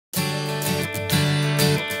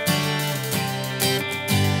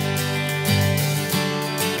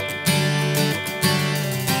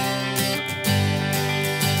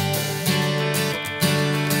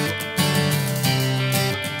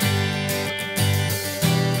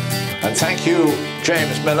And thank you,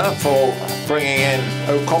 James Miller, for bringing in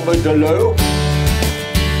Au Combat de l'Eau.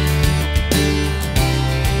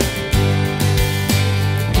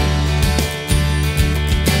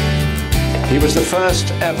 He was the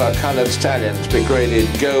first ever coloured stallion to be graded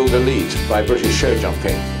Gold Elite by British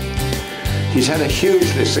Showjumping. He's had a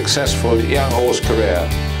hugely successful young horse career,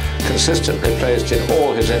 consistently placed in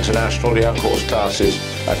all his international young horse classes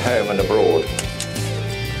at home and abroad.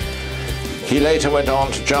 He later went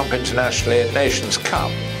on to jump internationally at Nations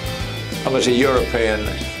Cup and was a European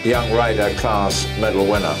young rider class medal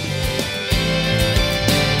winner.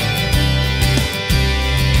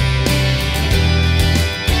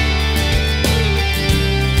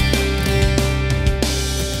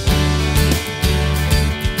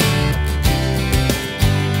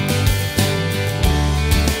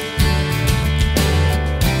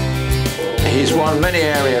 He's won many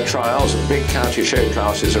area trials and big county show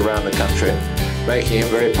classes around the country, making him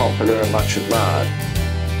very popular and much admired.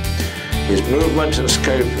 His movement and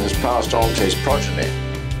scope has passed on to his progeny,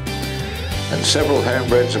 and several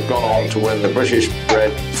homebreds have gone on to win the British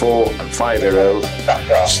bred 4- and 5-year-old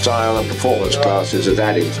style and performance classes at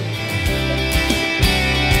Atkin.